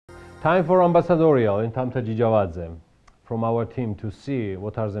Time for Ambassadorial in Tamta Jijawadze from our team to see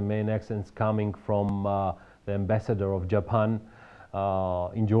what are the main accents coming from the ambassador of Japan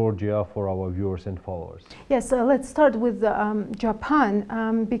in Georgia for our viewers and followers. Yes, let's start with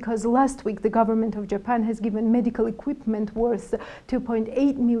Japan because last week the government of Japan has given medical equipment worth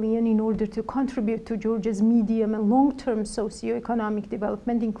 2.8 million in order to contribute to Georgia's medium and long-term socio-economic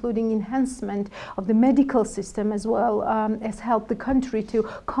development, including enhancement of the medical system as well as help the country to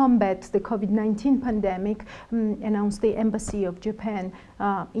combat the COVID-19 pandemic, announced the Embassy of Japan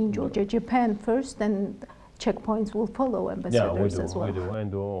in Georgia. Japan first, and checkpoints will follow ambassadors as well. We do,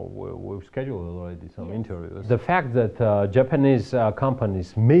 and we've scheduled already some interviews. The fact that Japanese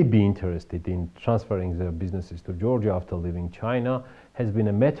companies may be interested in transferring their businesses to Georgia after leaving China has been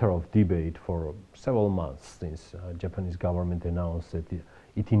a matter of debate for several months since Japanese government announced that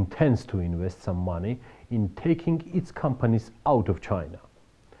it intends to invest some money in taking its companies out of China.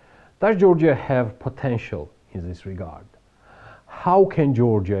 Does Georgia have potential in this regard? How can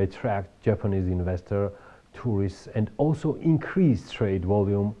Georgia attract Japanese investors, tourists, and also increase trade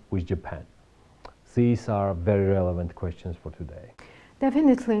volume with Japan? These are very relevant questions for today.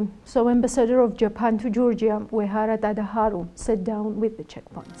 Definitely. So Ambassador of Japan to Georgia, Uehara Tadaharu, sat down with the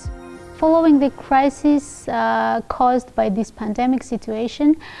checkpoints. Following the crisis caused by this pandemic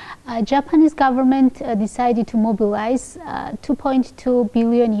situation, Japanese government decided to mobilize 2.2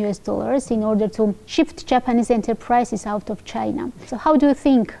 billion US dollars in order to shift Japanese enterprises out of China. So how do you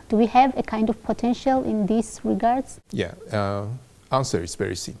think? Do we have a kind of potential in these regards? Yeah, answer is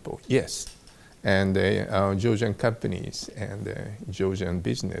very simple, yes. And Georgian companies and Georgian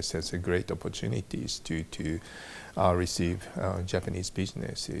business has a great opportunities to receive Japanese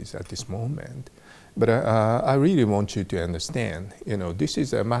businesses at this moment. But I really want you to understand, this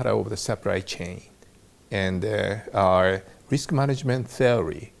is a matter of the supply chain. And our risk management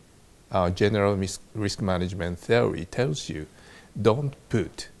theory, our general risk management theory tells you, don't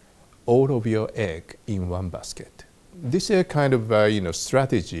put all of your egg in one basket. This kind of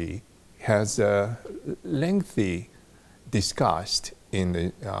strategy has lengthy discussed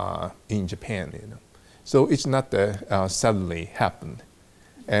in Japan. So it's not suddenly happened.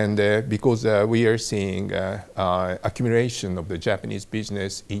 And because we are seeing accumulation of the Japanese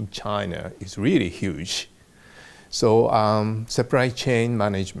business in China is really huge. So supply chain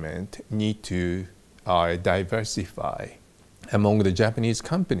management need to diversify among the Japanese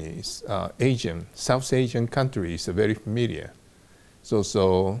companies. South Asian countries are very familiar. So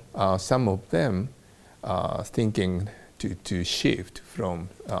some of them are thinking to shift from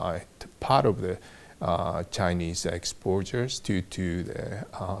part of the Chinese exporters to the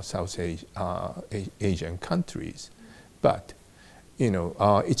South Asian countries. But,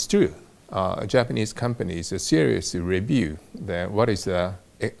 it's true. Japanese companies seriously review what is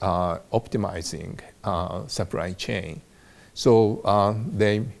optimizing supply chain. So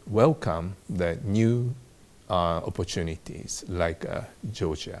they welcome the new opportunities like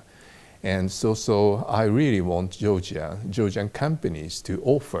Georgia. And so I really want Georgian companies to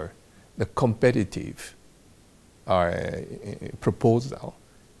offer the competitive proposal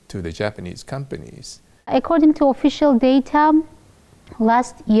to the Japanese companies. According to official data,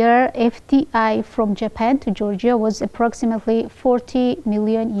 last year FDI from Japan to Georgia was approximately 40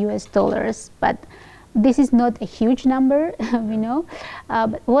 million US dollars. But this is not a huge number, we know.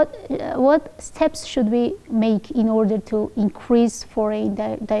 But what steps should we make in order to increase foreign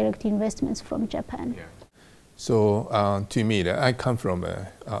direct investments from Japan? Yeah. So to me, I come from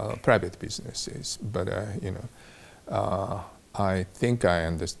private businesses, but I think I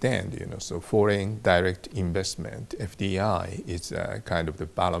understand. So foreign direct investment (FDI) is kind of the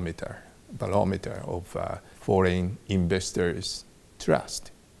barometer of foreign investors'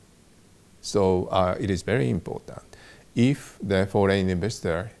 trust. So it is very important. If the foreign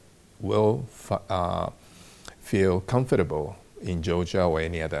investor will feel comfortable in Georgia or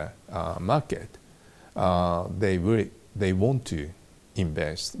any other market, they want to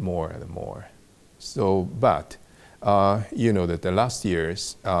invest more and more. So, but that the last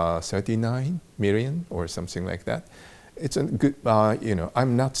year's 39 million or something like that, it's a good.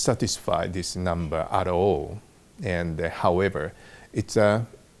 I'm not satisfied this number at all. And however, it's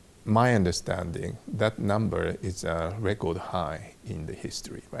my understanding that number is a record high in the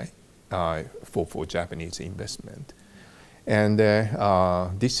history, right? For Japanese investment. And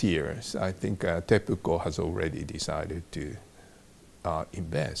this year, I think TEPCO has already decided to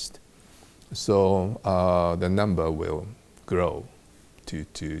invest. So the number will grow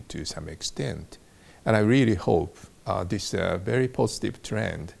to some extent. And I really hope this very positive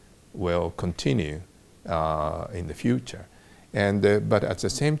trend will continue in the future. And but at the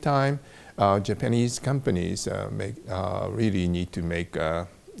same time, Japanese companies really need to make a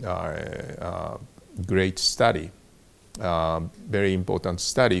great study, very important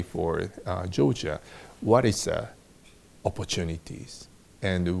study for Georgia. What is opportunities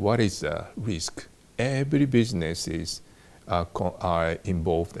and what is risk? Every business are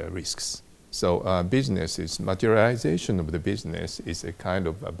involved in risks. So materialization of the business is a kind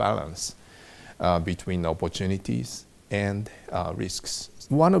of a balance between opportunities and risks.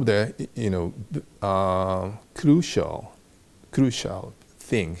 One of the crucial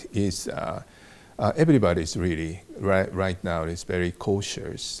thing is everybody is really right now is very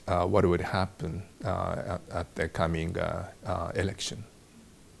cautious what would happen at the coming election.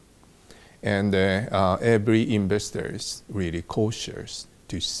 And every investor is really cautious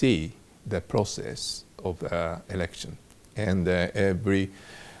to see the process of the election. And every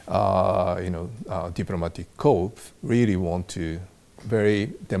diplomatic corps really want to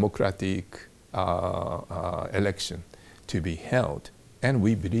very democratic election to be held. And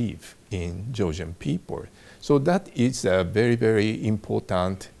we believe in Georgian people. So that is a very, very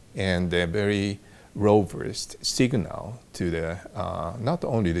important and a very robust signal to the not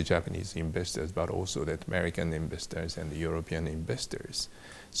only the Japanese investors but also the American investors and the European investors.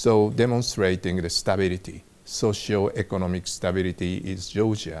 So demonstrating the stability, socio-economic stability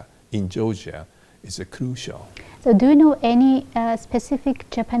in Georgia is crucial. So do you know any specific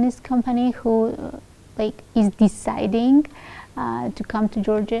Japanese company who is deciding to come to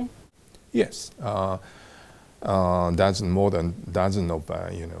Georgia? Yes. More than dozen of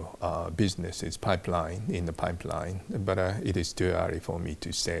businesses in the pipeline, but it is too early for me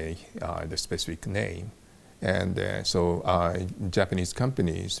to say the specific name. And so Japanese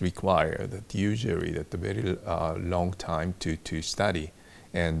companies require that usually that a very long time to study,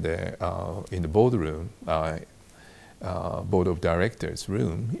 and in the boardroom, board of directors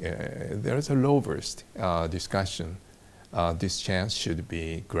room, there is a robust discussion. This chance should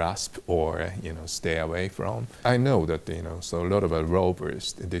be grasped or stay away from. I know that so a lot of a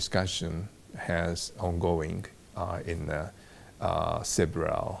robust discussion has ongoing in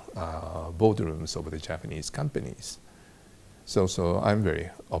several boardrooms of the Japanese companies. So I'm very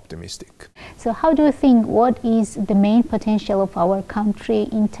optimistic. So how do you think, what is the main potential of our country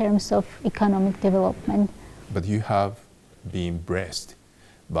in terms of economic development? But you have been blessed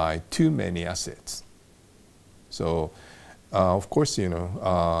by too many assets. So of course,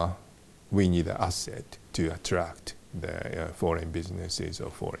 we need an asset to attract the foreign businesses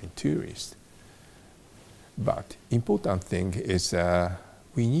or foreign tourists. But important thing is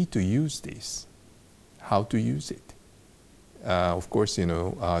we need to use this. How to use it? Of course,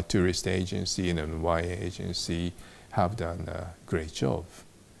 tourist agency and YA agency have done a great job.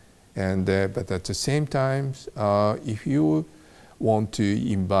 And but at the same time, if you want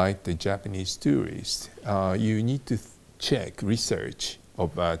to invite the Japanese tourists, you need to research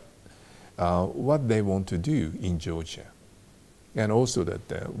about what they want to do in Georgia, and also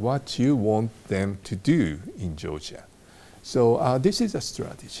that what you want them to do in Georgia. So this is a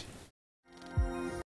strategy.